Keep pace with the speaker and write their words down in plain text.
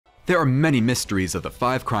There are many mysteries of the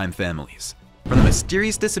 5 crime families. From the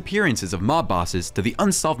mysterious disappearances of mob bosses to the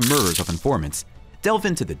unsolved murders of informants, delve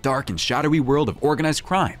into the dark and shadowy world of organized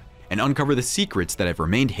crime and uncover the secrets that have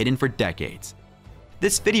remained hidden for decades.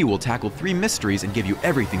 This video will tackle 3 mysteries and give you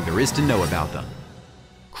everything there is to know about them.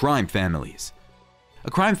 Crime families. A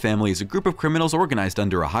crime family is a group of criminals organized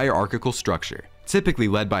under a hierarchical structure, typically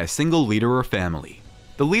led by a single leader or family.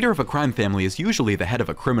 The leader of a crime family is usually the head of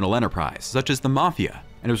a criminal enterprise, such as the mafia,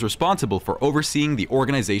 and is responsible for overseeing the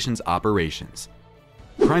organization's operations.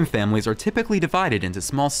 Crime families are typically divided into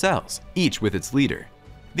small cells, each with its leader.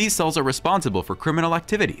 These cells are responsible for criminal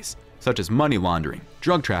activities, such as money laundering,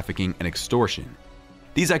 drug trafficking, and extortion.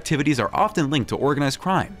 These activities are often linked to organized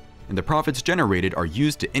crime, and the profits generated are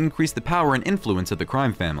used to increase the power and influence of the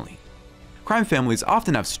crime family. Crime families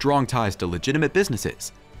often have strong ties to legitimate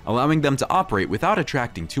businesses, allowing them to operate without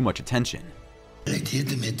attracting too much attention.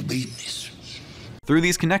 Through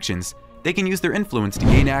these connections, they can use their influence to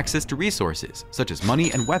gain access to resources, such as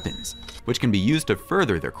money and weapons, which can be used to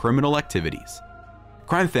further their criminal activities.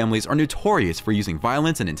 Crime families are notorious for using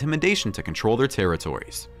violence and intimidation to control their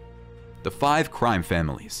territories. The 5 crime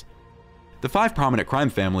families. The 5 prominent crime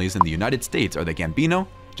families in the United States are the Gambino,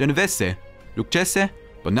 Genovese, Lucchese,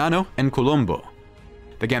 Bonanno, and Colombo.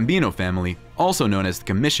 The Gambino family, also known as the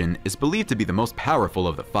Commission, is believed to be the most powerful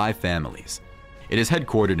of the 5 families. It is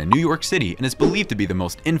headquartered in New York City and is believed to be the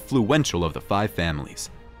most influential of the 5 families.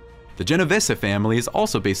 The Genovese family is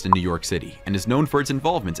also based in New York City and is known for its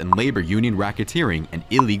involvement in labor union racketeering and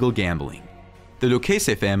illegal gambling. The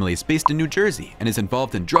lucchese family is based in New Jersey and is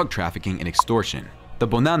involved in drug trafficking and extortion. The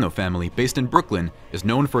Bonanno family, based in Brooklyn, is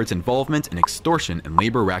known for its involvement in extortion and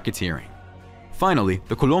labor racketeering. Finally,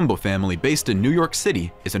 the Colombo family, based in New York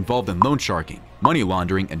City, is involved in loan sharking, money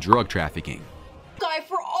laundering, and drug trafficking.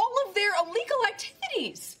 For all of their illegal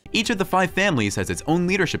activities. Each of the 5 families has its own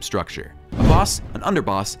leadership structure: a boss, an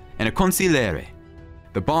underboss, and a consigliere.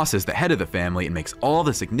 The boss is the head of the family and makes all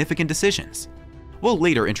the significant decisions. We'll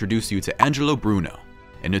later introduce you to Angelo Bruno,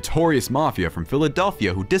 a notorious mafia from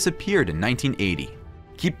Philadelphia who disappeared in 1980.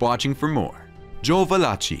 Keep watching for more. Joe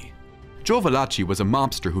Valachi. Joe Valachi was a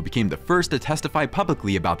mobster who became the first to testify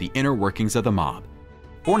publicly about the inner workings of the mob.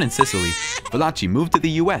 Born in Sicily, Valachi moved to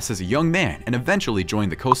the US as a young man and eventually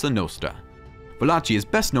joined the Cosa Nostra. Valachi is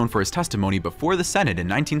best known for his testimony before the Senate in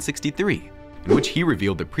 1963, in which he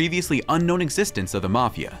revealed the previously unknown existence of the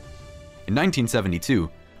mafia. In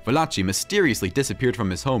 1972, Valachi mysteriously disappeared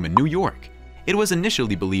from his home in New York. It was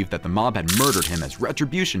initially believed that the mob had murdered him as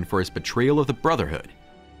retribution for his betrayal of the Brotherhood.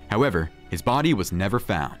 However, his body was never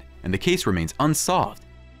found, and the case remains unsolved.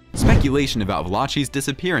 Speculation about Valachi's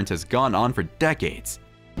disappearance has gone on for decades.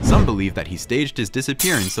 Some believe that he staged his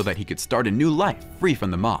disappearance so that he could start a new life free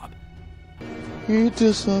from the mob. He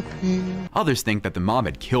disappeared. Others think that the mob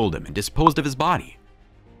had killed him and disposed of his body.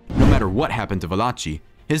 No matter what happened to Valachi,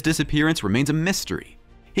 his disappearance remains a mystery.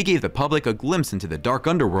 He gave the public a glimpse into the dark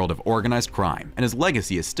underworld of organized crime, and his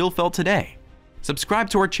legacy is still felt today. Subscribe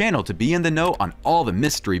to our channel to be in the know on all the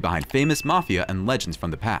mystery behind famous mafia and legends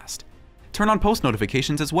from the past. Turn on post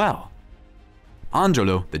notifications as well.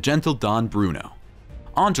 Angelo the Gentle Don Bruno.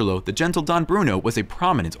 Angelo the Gentle Don Bruno was a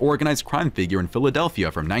prominent organized crime figure in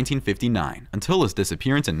Philadelphia from 1959 until his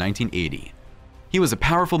disappearance in 1980. He was a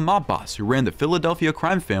powerful mob boss who ran the Philadelphia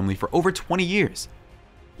crime family for over 20 years.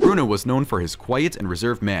 Bruno was known for his quiet and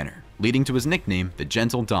reserved manner, leading to his nickname, the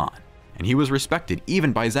Gentle Don, and he was respected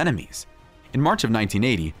even by his enemies. In March of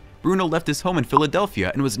 1980, Bruno left his home in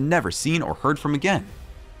Philadelphia and was never seen or heard from again.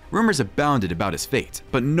 Rumors abounded about his fate,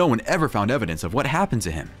 but no one ever found evidence of what happened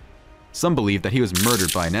to him. Some believed that he was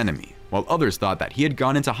murdered by an enemy, while others thought that he had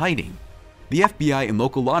gone into hiding. The FBI and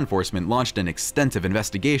local law enforcement launched an extensive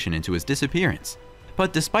investigation into his disappearance,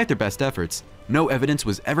 but despite their best efforts, no evidence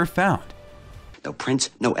was ever found. No prints,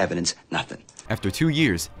 no evidence, nothing. After 2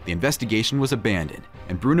 years, the investigation was abandoned,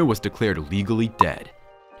 and Bruno was declared legally dead.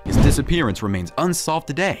 His disappearance remains unsolved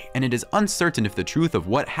today, and it is uncertain if the truth of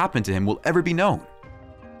what happened to him will ever be known.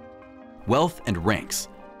 Wealth and ranks.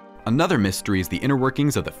 Another mystery is the inner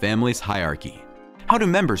workings of the family's hierarchy. How do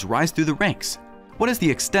members rise through the ranks? What is the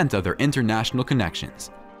extent of their international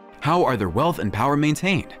connections? How are their wealth and power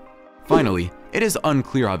maintained? Finally, it is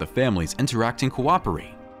unclear how the families interact and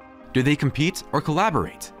cooperate. Do they compete or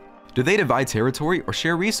collaborate? Do they divide territory or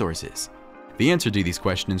share resources? The answer to these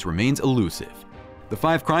questions remains elusive. The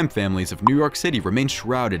 5 crime families of New York City remain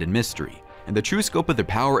shrouded in mystery, and the true scope of their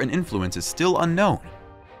power and influence is still unknown.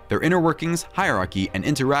 Their inner workings, hierarchy, and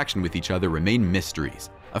interaction with each other remain mysteries,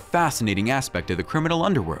 a fascinating aspect of the criminal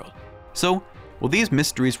underworld. So, will these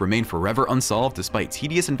mysteries remain forever unsolved despite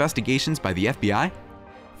tedious investigations by the FBI?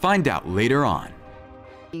 Find out later on.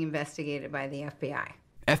 being investigated by the FBI.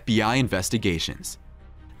 FBI investigations.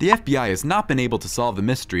 The FBI has not been able to solve the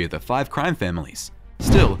mystery of the 5 crime families.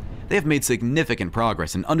 Still, they have made significant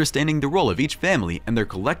progress in understanding the role of each family and their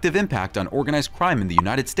collective impact on organized crime in the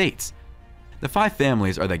United States. The 5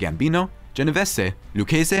 families are the Gambino, Genovese,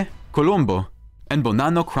 Lucchese, Colombo, and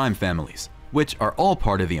Bonanno crime families, which are all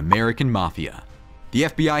part of the American mafia. The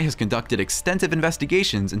FBI has conducted extensive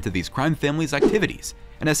investigations into these crime families' activities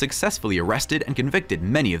and has successfully arrested and convicted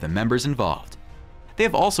many of the members involved. They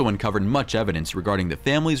have also uncovered much evidence regarding the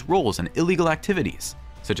family's roles in illegal activities,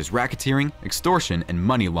 such as racketeering, extortion, and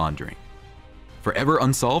money laundering. Forever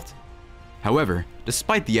unsolved? However,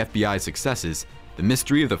 despite the FBI's successes, the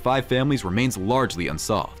mystery of the 5 families remains largely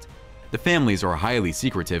unsolved. The families are highly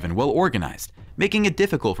secretive and well organized, making it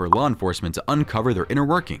difficult for law enforcement to uncover their inner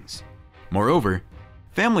workings. Moreover,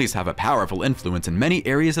 families have a powerful influence in many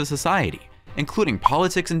areas of society, including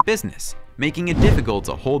politics and business, making it difficult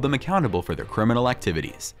to hold them accountable for their criminal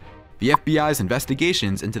activities. The FBI's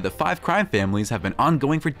investigations into the 5 crime families have been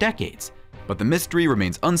ongoing for decades, but the mystery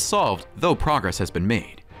remains unsolved, though progress has been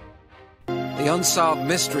made. The Unsolved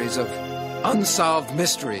Mysteries of Unsolved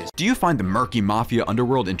Mysteries. Do you find the murky mafia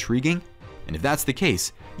underworld intriguing? And if that's the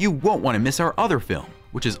case, you won't want to miss our other film,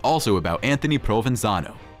 which is also about Anthony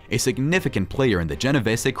Provenzano, a significant player in the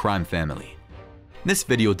Genovese crime family. This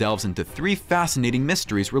video delves into 3 fascinating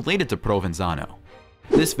mysteries related to Provenzano.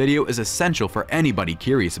 This video is essential for anybody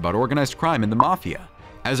curious about organized crime and the mafia,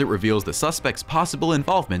 as it reveals the suspect's possible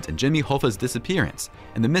involvement in Jimmy Hoffa's disappearance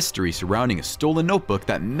and the mystery surrounding a stolen notebook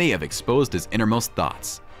that may have exposed his innermost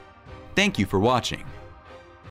thoughts. Thank you for watching.